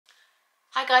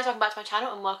Hi guys, welcome back to my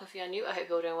channel and welcome if you're new. I hope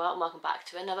you're all doing well and welcome back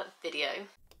to another video.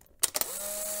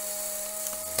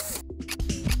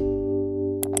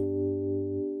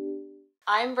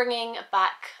 I'm bringing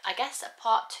back, I guess, a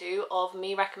part 2 of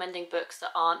me recommending books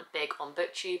that aren't big on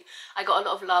BookTube. I got a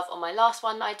lot of love on my last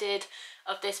one that I did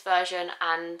of this version,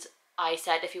 and I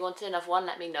said if you wanted another one,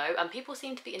 let me know. And people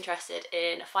seem to be interested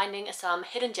in finding some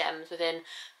hidden gems within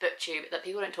BookTube that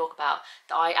people don't talk about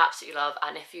that I absolutely love.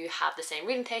 And if you have the same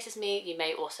reading taste as me, you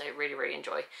may also really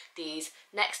enjoy these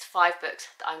next 5 books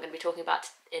that I'm going to be talking about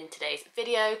in today's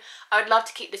video. I would love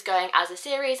to keep this going as a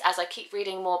series as I keep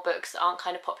reading more books that aren't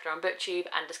kind of popular on BookTube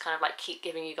and just kind of like keep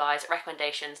giving you guys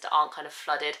recommendations that aren't kind of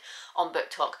flooded on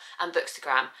BookTok and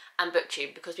Bookstagram and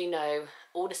BookTube, because we know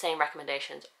all the same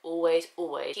recommendations always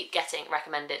keep getting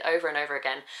recommended over and over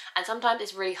again, and sometimes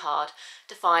it's really hard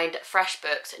to find fresh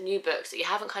books, new books that you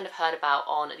haven't kind of heard about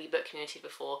on the book community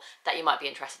before that you might be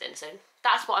interested in. So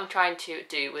that's what I'm trying to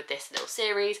do with this little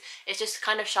series. It's just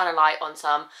kind of shine a light on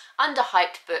some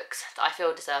underhyped books that I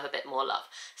feel deserve a bit more love.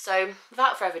 So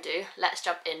without further ado, let's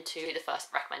jump into the first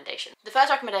recommendation. The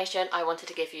first recommendation I wanted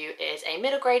to give you is a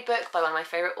middle grade book by one of my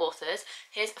favourite authors.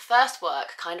 His first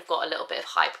work kind of got a little bit of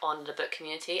hype on the book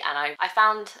community, and I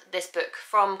found this book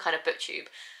from kind of BookTube,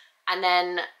 and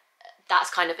then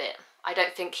that's kind of it. I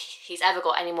don't think he's ever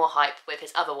got any more hype with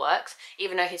his other works,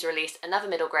 even though he's released another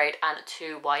middle grade and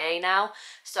 2 YA now.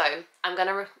 So I'm going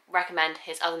to recommend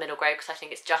his other middle grade because I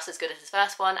think it's just as good as his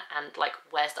first one, and like,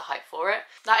 where's the hype for it?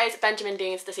 That is Benjamin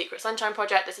Dean's The Secret Sunshine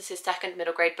Project. This is his second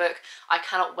middle grade book. I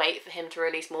cannot wait for him to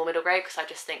release more middle grade because I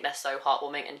just think they're so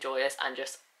heartwarming and joyous and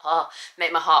just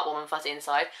make my heart warm and fuzzy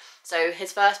inside. So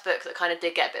his first book that kind of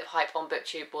did get a bit of hype on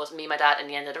BookTube was Me, My Dad and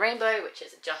the End of the Rainbow, which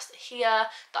is just here,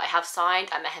 that I have signed.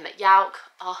 I met him at Yauk.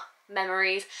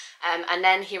 Memories. And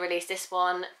then he released this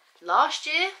one last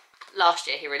year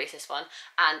he released this one,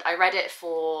 and I read it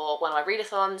for one of my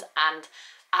readathons and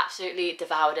absolutely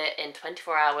devoured it in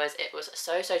 24 hours. It was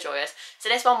so joyous. So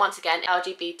this one, once again,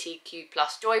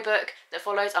 LGBTQ+ joy book that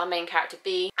follows our main character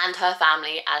Bee and her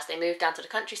family as they move down to the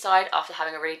countryside after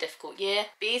having a really difficult year.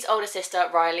 Bee's older sister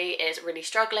Riley is really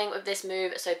struggling with this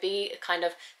move, so Bee kind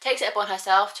of takes it upon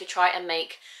herself to try and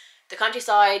make the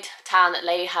countryside town that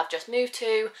they have just moved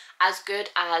to as good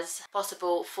as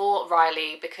possible for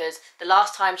Riley, because the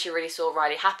last time she really saw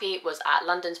Riley happy was at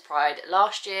London's Pride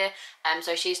last year, and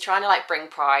so she's trying to like bring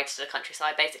pride to the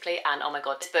countryside basically. And oh my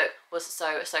god, this book was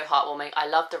so heartwarming. I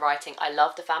love the writing, I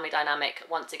love the family dynamic.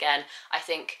 Once again, I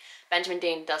think Benjamin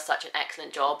Dean does such an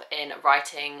excellent job in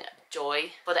writing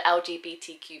joy for the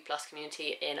LGBTQ+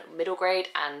 community in middle grade,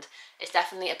 and it's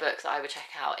definitely a book that I would check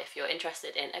out if you're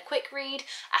interested in a quick read,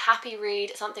 a happy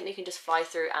read, something you can just fly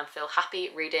through and feel happy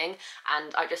reading.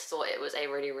 And I just thought it was a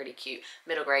really cute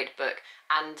middle grade book,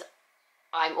 and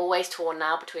I'm always torn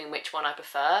now between which one I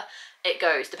prefer. It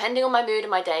goes depending on my mood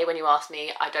and my day. When you ask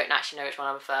me, I don't actually know which one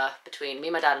I prefer between Me,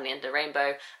 My Dad and the End of the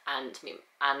Rainbow and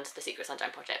The Secret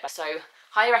Sunshine Project. So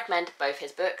highly recommend both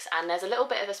his books, and there's a little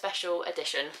bit of a special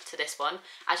addition to this one.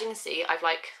 As you can see, I've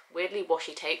like weirdly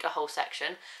washi taped a whole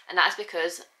section, and that is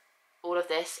because all of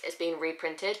this is being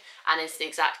reprinted and is the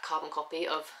exact carbon copy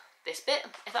of this bit,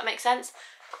 if that makes sense.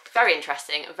 Very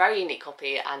interesting, a very unique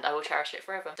copy, and I will cherish it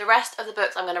forever. The rest of the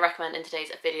books I'm going to recommend in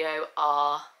today's video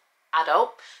are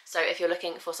adult, so if you're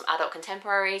looking for some adult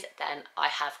contemporaries, then I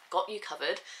have got you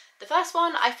covered. The first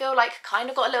one I feel like kind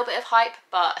of got a little bit of hype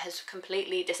but has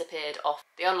completely disappeared off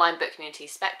the online book community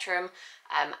spectrum,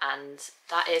 and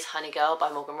that is Honey Girl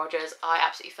by Morgan Rogers. I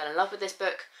absolutely fell in love with this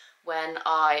book when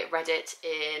I read it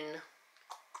in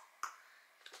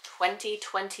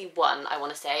 2021, I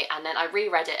want to say, and then I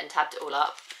reread it and tabbed it all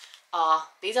up.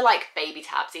 These are like baby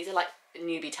tabs, these are like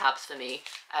newbie tabs for me.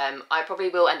 I probably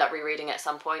will end up rereading it at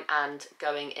some point and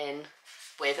going in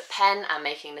with pen and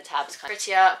making the tabs kind of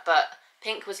prettier, but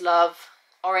pink was love,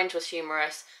 orange was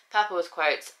humorous, purple was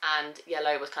quotes, and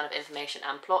yellow was kind of information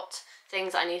and plot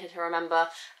things I needed to remember.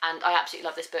 And I absolutely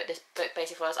love this book. This book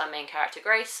basically follows our main character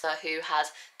Grace, who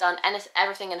has done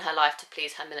everything in her life to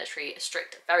please her military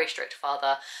very strict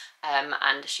father,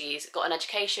 and she's got an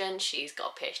education, she's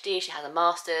got a PhD, she has a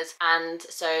master's, and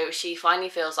so she finally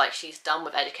feels like she's done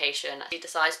with education. She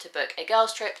decides to book a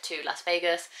girls trip to Las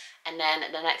Vegas, and then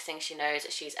the next thing she knows,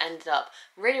 she's ended up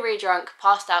really drunk,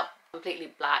 passed out,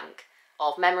 completely blank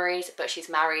of memories, but she's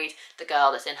married the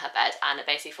girl that's in her bed, and it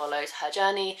basically follows her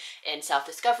journey in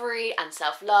self-discovery and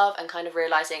self-love and kind of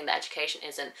realising that education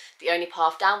isn't the only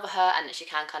path down for her and that she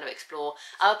can kind of explore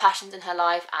other passions in her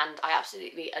life. And I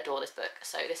absolutely adore this book.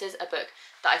 So this is a book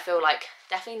that I feel like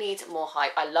definitely needs more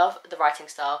hype. I love the writing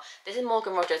style. This is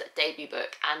Morgan Rogers' debut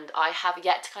book, and I have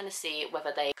yet to kind of see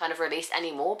whether they kind of release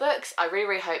any more books. I really,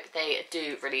 really hope they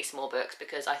do release more books,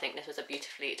 because I think this was a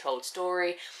beautifully told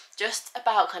story, just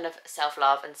about kind of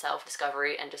self-love and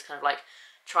self-discovery and just kind of like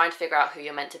trying to figure out who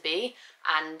you're meant to be.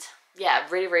 And yeah,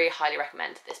 really, really highly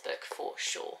recommend this book for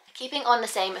sure. Keeping on the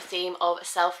same theme of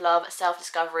self-love,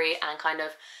 self-discovery, and kind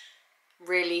of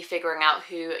really figuring out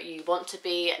who you want to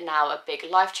be now a big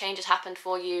life change has happened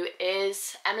for you,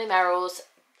 is Emily Merrill's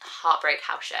Heartbreak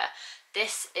House Share.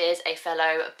 This is a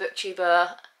fellow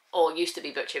booktuber, or used to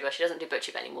be booktuber. She doesn't do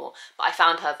booktube anymore, but I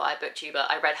found her via booktuber.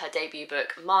 I read her debut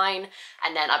book, Mine,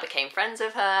 and then I became friends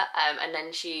with her, and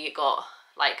then she got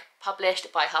like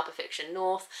published by Harper Fiction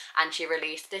North, and she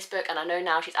released this book, and I know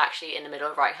now she's actually in the middle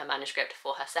of writing her manuscript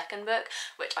for her second book,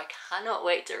 which I cannot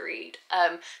wait to read.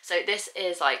 So this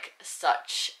is like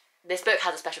this book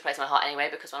has a special place in my heart anyway,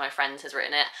 because one of my friends has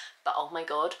written it, but oh my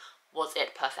god, was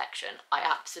it perfection. I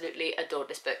absolutely adored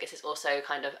this book. This is also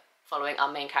kind of following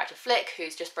our main character Flick,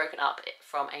 who's just broken up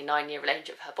from a 9-year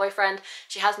relationship with her boyfriend.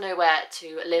 She has nowhere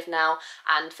to live now,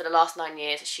 and for the last 9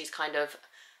 years she's kind of,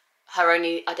 her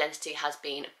only identity has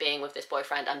been being with this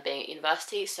boyfriend and being at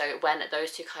university. So when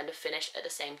those two kind of finished at the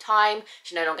same time,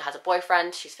 she no longer has a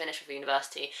boyfriend, she's finished with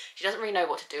university, she doesn't really know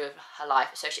what to do with her life,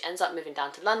 so she ends up moving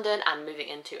down to London and moving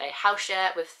into a house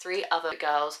share with 3 other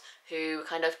girls who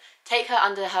kind of take her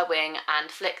under her wing,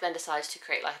 and Flick then decides to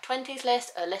create like a 20s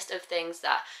list, a list of things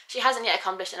that she hasn't yet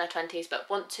accomplished in her 20s but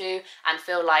want to, and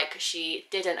feel like she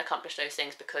didn't accomplish those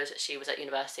things because she was at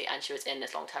university and she was in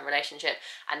this long-term relationship,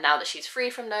 and now that she's free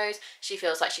from those, she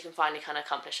feels like she can finally kind of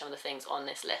accomplish some of the things on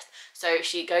this list. So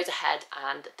she goes ahead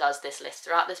and does this list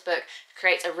throughout this book,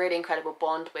 creates a really incredible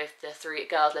bond with the 3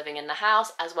 girls living in the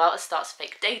house, as well as starts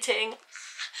fake dating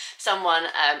someone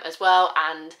as well,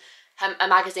 and a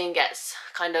magazine gets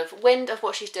kind of wind of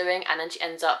what she's doing, and then she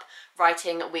ends up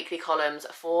writing weekly columns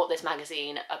for this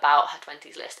magazine about her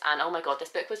 20s list. And oh my god, this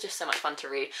book was just so much fun to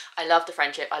read. I loved the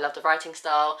friendship, I loved the writing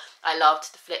style, I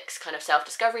loved the Flick's kind of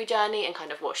self-discovery journey and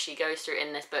kind of what she goes through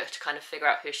in this book to kind of figure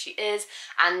out who she is.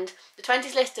 And the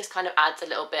 20s list just kind of adds a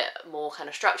little bit more kind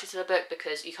of structure to the book,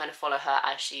 because you kind of follow her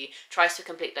as she tries to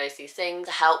complete these things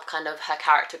to help kind of her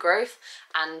character growth.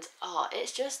 And oh,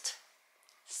 it's just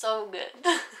so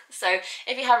good. So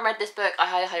if you haven't read this book, I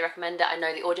highly, highly recommend it. I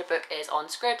know the audiobook is on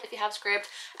Scribd if you have Scribd,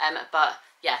 but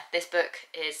yeah, this book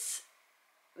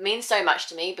means so much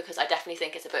to me, because I definitely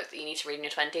think it's a book that you need to read in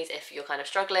your 20s if you're kind of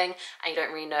struggling and you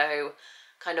don't really know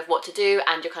kind of what to do,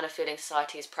 and you're kind of feeling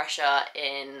society's pressure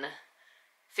in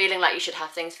feeling like you should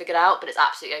have things figured out, but it's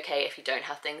absolutely okay if you don't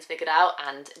have things figured out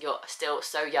and you're still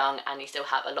so young and you still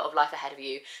have a lot of life ahead of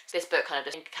you. So this book kind of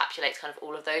just encapsulates kind of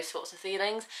all of those sorts of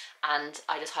feelings, and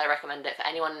I just highly recommend it for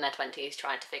anyone in their 20s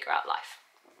trying to figure out life.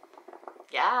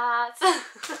 Yes!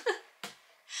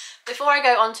 Before I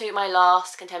go on to my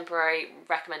last contemporary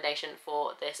recommendation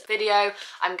for this video,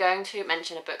 I'm going to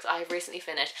mention a book that I've recently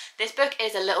finished. This book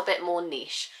is a little bit more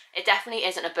niche. It definitely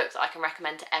isn't a book that I can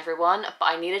recommend to everyone, but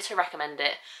I needed to recommend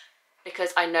it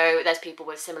because I know there's people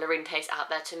with similar reading tastes out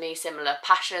there to me, similar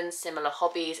passions, similar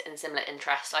hobbies, and similar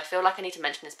interests. So I feel like I need to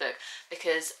mention this book,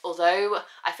 because although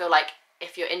I feel like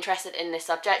if you're interested in this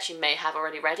subject, you may have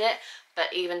already read it,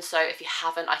 but even so, if you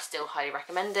haven't, I still highly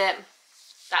recommend it.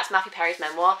 That's Matthew Perry's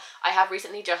memoir. I have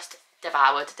recently just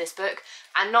devoured this book,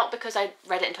 and not because I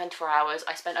read it in 24 hours.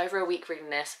 I spent over a week reading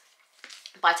this,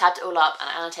 but I tabbed it all up and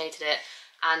I annotated it.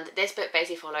 And this book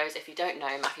basically follows, if you don't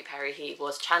know Matthew Perry, he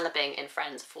was Chandler Bing in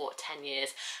Friends for 10 years.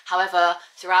 However,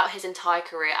 throughout his entire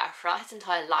career, throughout his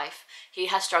entire life, he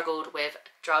has struggled with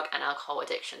drug and alcohol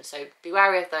addiction. So be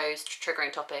wary of those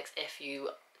triggering topics if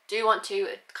you do want to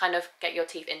kind of get your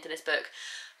teeth into this book.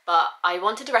 But I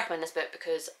wanted to recommend this book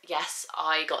because, yes,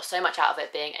 I got so much out of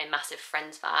it being a massive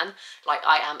Friends fan. Like,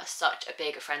 I am such a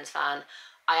big Friends fan.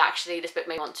 This book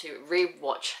made me want to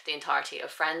re-watch the entirety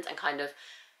of Friends, and kind of,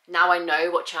 now I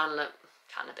know what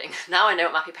now I know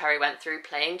what Matthew Perry went through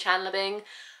playing Chandler Bing.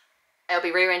 It'll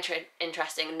be really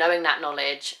interesting knowing that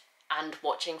knowledge and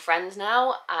watching Friends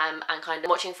now, and kind of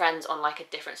watching Friends on like a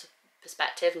different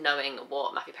perspective, knowing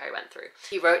what Matthew Perry went through.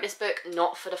 He wrote this book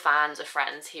not for the fans of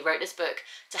Friends. He wrote this book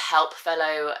to help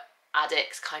fellow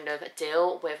addicts kind of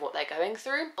deal with what they're going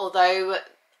through. Although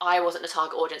I wasn't the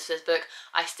target audience for this book,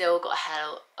 I still got a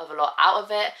hell of a lot out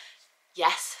of it.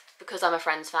 Yes, because I'm a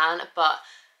Friends fan, but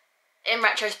in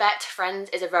retrospect, Friends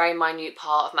is a very minute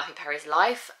part of Matthew Perry's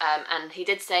life, and he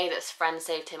did say that Friends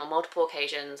saved him on multiple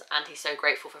occasions, and he's so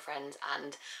grateful for Friends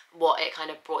and what it kind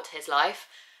of brought to his life.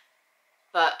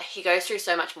 But he goes through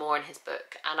so much more in his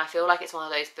book, and I feel like it's one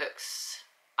of those books,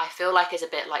 I feel like it's a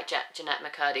bit like Jeanette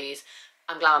McCurdy's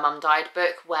I'm Glad My Mum Died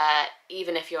book, where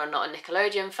even if you're not a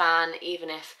Nickelodeon fan, even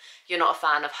if you're not a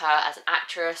fan of her as an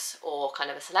actress or kind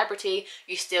of a celebrity,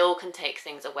 you still can take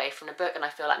things away from the book. And I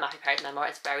feel like Matthew Perry's memoir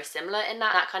is very similar in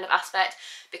that kind of aspect,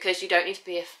 because you don't need to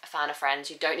be a fan of Friends,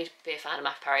 you don't need to be a fan of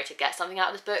Matthew Perry to get something out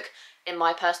of this book, in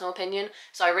my personal opinion.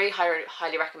 So I really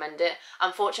highly recommend it.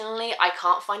 Unfortunately, I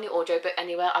can't find the audiobook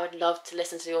anywhere. I would love to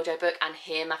listen to the audiobook and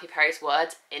hear Matthew Perry's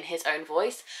words in his own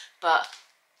voice, but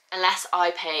unless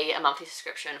I pay a monthly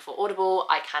subscription for Audible,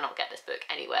 I cannot get this book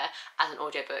anywhere as an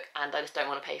audiobook, and I just don't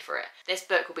want to pay for it. This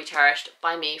book will be cherished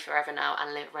by me forever now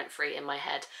and live rent-free in my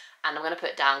head, and I'm going to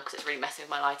put it down because it's really messing with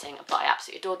my lighting, but I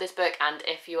absolutely adored this book. And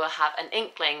if you have an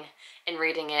inkling in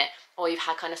reading it, or you've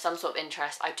had kind of some sort of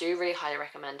interest, I do really highly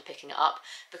recommend picking it up,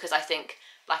 because I think,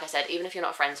 like I said, even if you're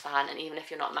not a Friends fan and even if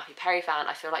you're not a Matthew Perry fan,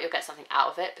 I feel like you'll get something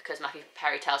out of it, because Matthew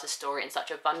Perry tells his story in such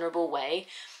a vulnerable way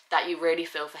that you really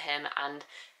feel for him, and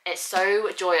it's so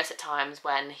joyous at times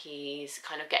when he's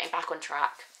kind of getting back on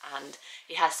track and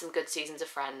he has some good seasons of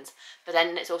Friends, but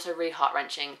then it's also really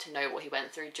heart-wrenching to know what he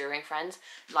went through during Friends.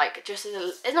 Like, just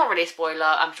it's not really a spoiler,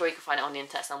 I'm sure you can find it on the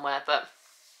internet somewhere, but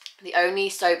the only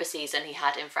sober season he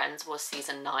had in Friends was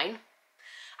season 9,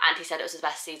 and he said it was his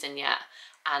best season yet,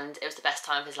 and it was the best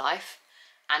time of his life.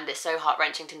 And it's so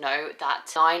heart-wrenching to know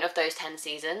that 9 of those 10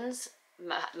 seasons,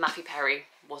 Matthew Perry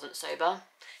wasn't sober.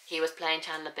 He was playing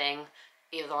Chandler Bing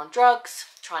either on drugs,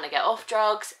 trying to get off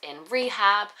drugs, in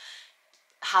rehab,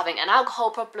 having an alcohol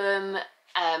problem,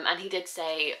 and he did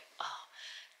say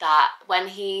that when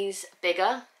he's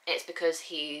bigger, it's because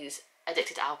he's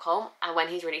addicted to alcohol, and when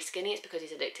he's really skinny, it's because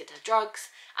he's addicted to drugs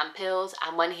and pills,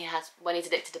 and when he's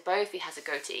addicted to both, he has a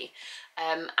goatee.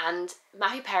 And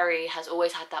Matthew Perry has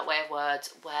always had that way of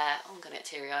words where, oh, I'm gonna get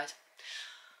teary-eyed.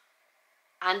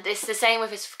 And it's the same with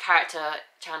his character,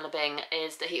 Chandler Bing,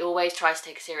 is that he always tries to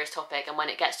take a serious topic, and when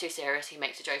it gets too serious, he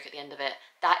makes a joke at the end of it.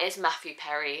 That is Matthew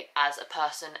Perry as a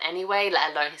person anyway,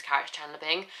 let alone his character, Chandler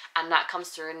Bing, and that comes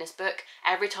through in this book.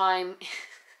 Every time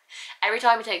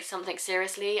he takes something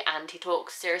seriously and he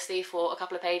talks seriously for a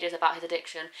couple of pages about his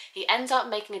addiction, he ends up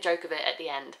making a joke of it at the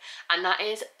end. And that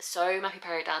is so Matthew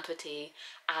Perry down to a T,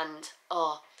 and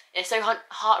oh, it's so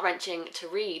heart-wrenching to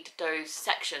read those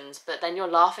sections, but then you're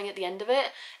laughing at the end of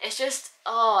it. It's just,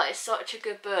 oh, it's such a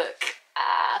good book.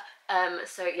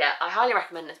 So yeah, I highly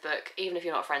recommend this book, even if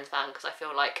you're not a Friends fan, because I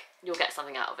feel like you'll get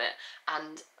something out of it,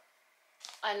 and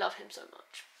I love him so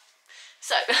much.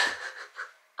 So,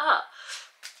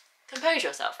 compose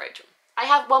yourself, Rachel. I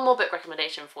have one more book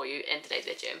recommendation for you in today's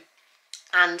video,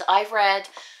 and I've read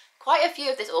quite a few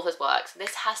of this author's works.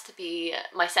 This has to be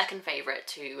my second favourite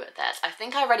to theirs. I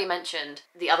think I already mentioned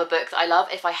the other book that I love.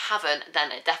 If I haven't,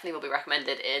 then it definitely will be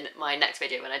recommended in my next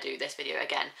video when I do this video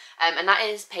again. And that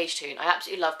is Paige Toon. I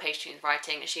absolutely love Paige Toon's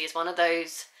writing. She is one of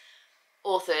those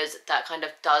authors that kind of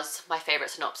does my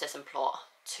favourite synopsis and plot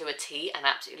to a T, and I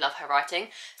absolutely love her writing.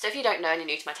 So if you don't know and you're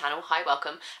new to my channel, hi,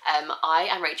 welcome. I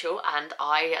am Rachel, and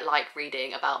I like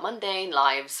reading about mundane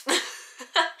lives.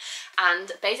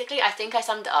 And basically, I think I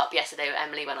summed it up yesterday with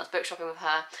Emily when I was book shopping with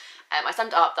her. I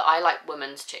summed it up that I like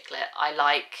women's chick lit. I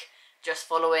like just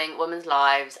following women's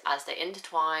lives as they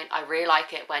intertwine. I really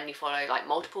like it when you follow like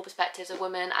multiple perspectives of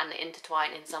women and they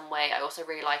intertwine in some way. I also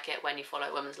really like it when you follow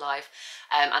a women's life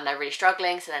and they're really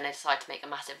struggling, so then they decide to make a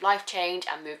massive life change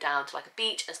and move down to like a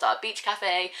beach and start a beach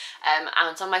cafe.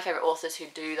 And some of my favourite authors who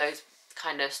do those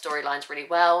kind of storylines really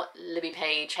well, Libby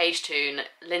Page, Paige Toon,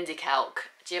 Lindsay Kelk,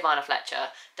 Giovanna Fletcher,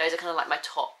 those are kind of like my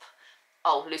top,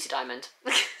 oh, Lucy Diamond.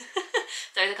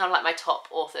 Those are kind of like my top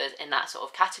authors in that sort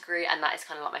of category, and that is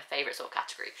kind of like my favourite sort of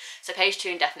category. So Paige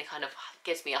Toon definitely kind of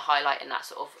gives me a highlight in that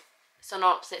sort of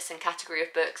synopsis and category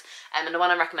of books, and the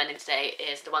one I'm recommending today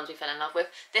is The Ones We Fell in Love With.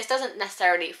 This doesn't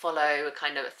necessarily follow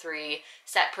kind of 3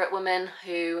 separate women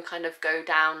who kind of go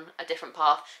down a different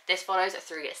path. This follows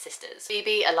 3 sisters,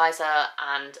 Phoebe, Eliza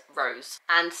and Rose,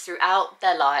 and throughout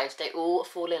their lives they all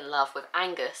fall in love with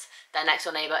Angus, their next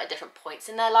door neighbour, at different points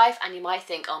in their life. And you might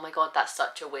think, oh my god, that's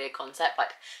such a weird concept,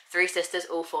 like 3 sisters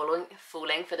all falling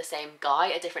for the same guy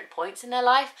at different points in their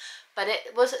life. But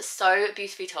it was so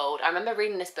beautifully told. I remember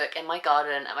reading this book in my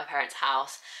garden at my parents'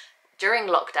 house during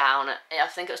lockdown. I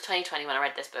think it was 2020 when I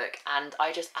read this book, and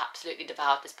I just absolutely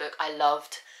devoured this book. I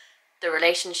loved the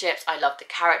relationships, I loved the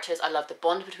characters, I loved the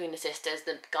bond between the sisters.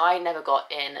 The guy never got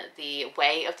in the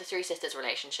way of the 3 sisters'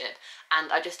 relationship,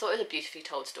 and I just thought it was a beautifully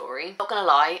told story. Not gonna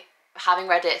lie, having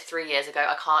read it 3 years ago,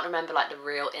 I can't remember like the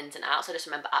real ins and outs. I just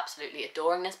remember absolutely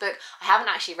adoring this book. I haven't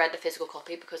actually read the physical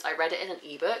copy because I read it in an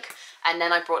ebook, and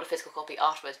then I brought the physical copy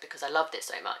afterwards because I loved it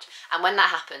so much. And when that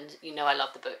happened, you know I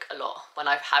love the book a lot. When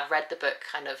I have read the book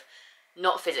kind of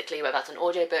not physically, whether that's an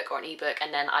audiobook or an ebook,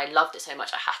 and then I loved it so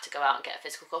much I had to go out and get a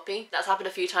physical copy. That's happened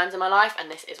a few times in my life, and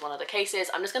this is one of the cases.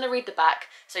 I'm just going to read the back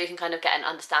so you can kind of get an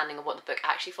understanding of what the book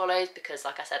actually follows, because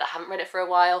like I said, I haven't read it for a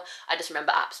while. I just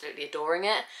remember absolutely adoring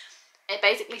it. It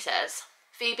basically says,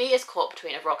 Phoebe is caught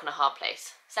between a rock and a hard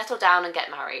place. Settle down and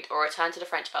get married, or return to the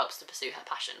French Alps to pursue her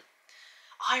passion.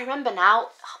 I remember now.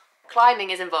 Climbing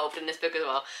is involved in this book as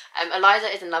well.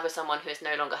 Eliza is in love with someone who is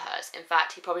no longer hers. In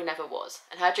fact, he probably never was,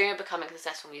 and her dream of becoming a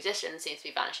successful musician seems to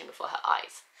be vanishing before her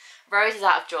eyes. Rose is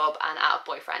out of job and out of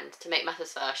boyfriend. To make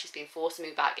matters worse, she's been forced to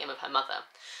move back in with her mother.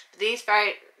 But these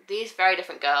very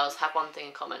different girls have one thing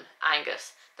in common: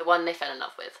 Angus, the one they fell in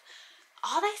love with.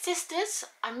 Are they sisters?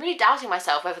 I'm really doubting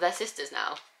myself whether they're sisters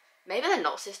now. Maybe they're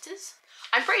not sisters?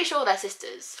 I'm pretty sure they're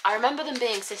sisters. I remember them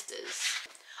being sisters.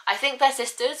 I think they're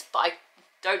sisters, but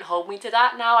don't hold me to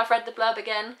that now I've read the blurb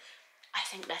again. I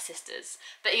think they're sisters.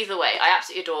 But either way, I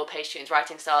absolutely adore Paige Toon's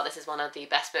writing style. This is one of the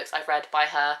best books I've read by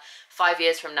her. 5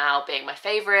 years from now being my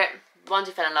favourite, The Ones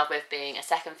We Fell in Love With being a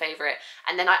second favourite,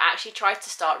 and then I actually tried to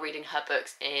start reading her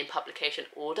books in publication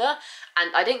order,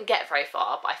 and I didn't get very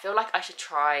far, but I feel like I should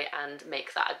try and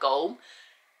make that a goal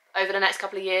over the next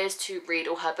couple of years to read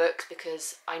all her books,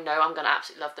 because I know I'm going to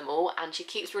absolutely love them all, and she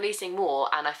keeps releasing more,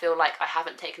 and I feel like I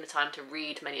haven't taken the time to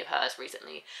read many of hers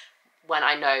recently when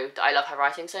I know that I love her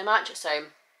writing so much, so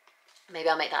maybe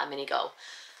I'll make that a mini goal.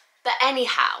 But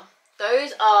anyhow,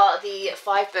 those are the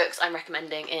 5 books I'm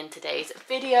recommending in today's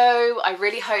video. I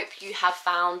really hope you have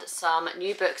found some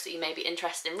new books that you may be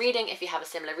interested in reading if you have a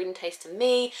similar reading taste to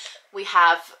me. We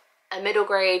have a middle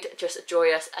grade, just a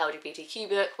joyous LGBTQ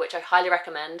book, which I highly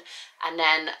recommend, and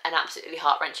then an absolutely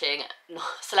heart-wrenching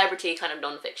celebrity kind of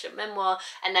non-fiction memoir,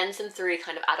 and then some 3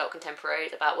 kind of adult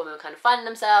contemporaries about women kind of finding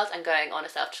themselves and going on a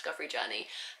self-discovery journey,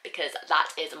 because that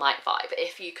is my vibe,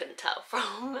 if you couldn't tell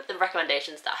from the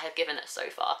recommendations that I have given so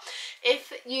far.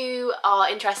 If you are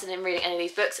interested in reading any of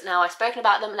these books now I've spoken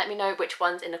about them, let me know which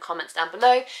ones in the comments down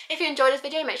below. If you enjoyed this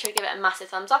video, make sure you give it a massive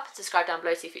thumbs up and subscribe down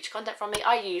below to see future content from me.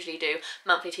 I usually do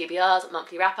monthly TBRs,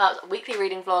 monthly wrap-ups, weekly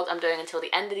reading vlogs. I'm doing until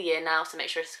the end of the year now, so make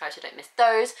sure to subscribe so you don't miss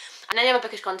those. And any other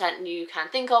bookish content you can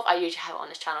think of, I usually have it on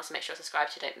this channel, so make sure to subscribe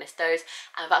so you don't miss those.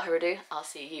 And without further ado, I'll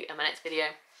see you in my next video.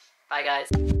 Bye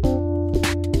guys.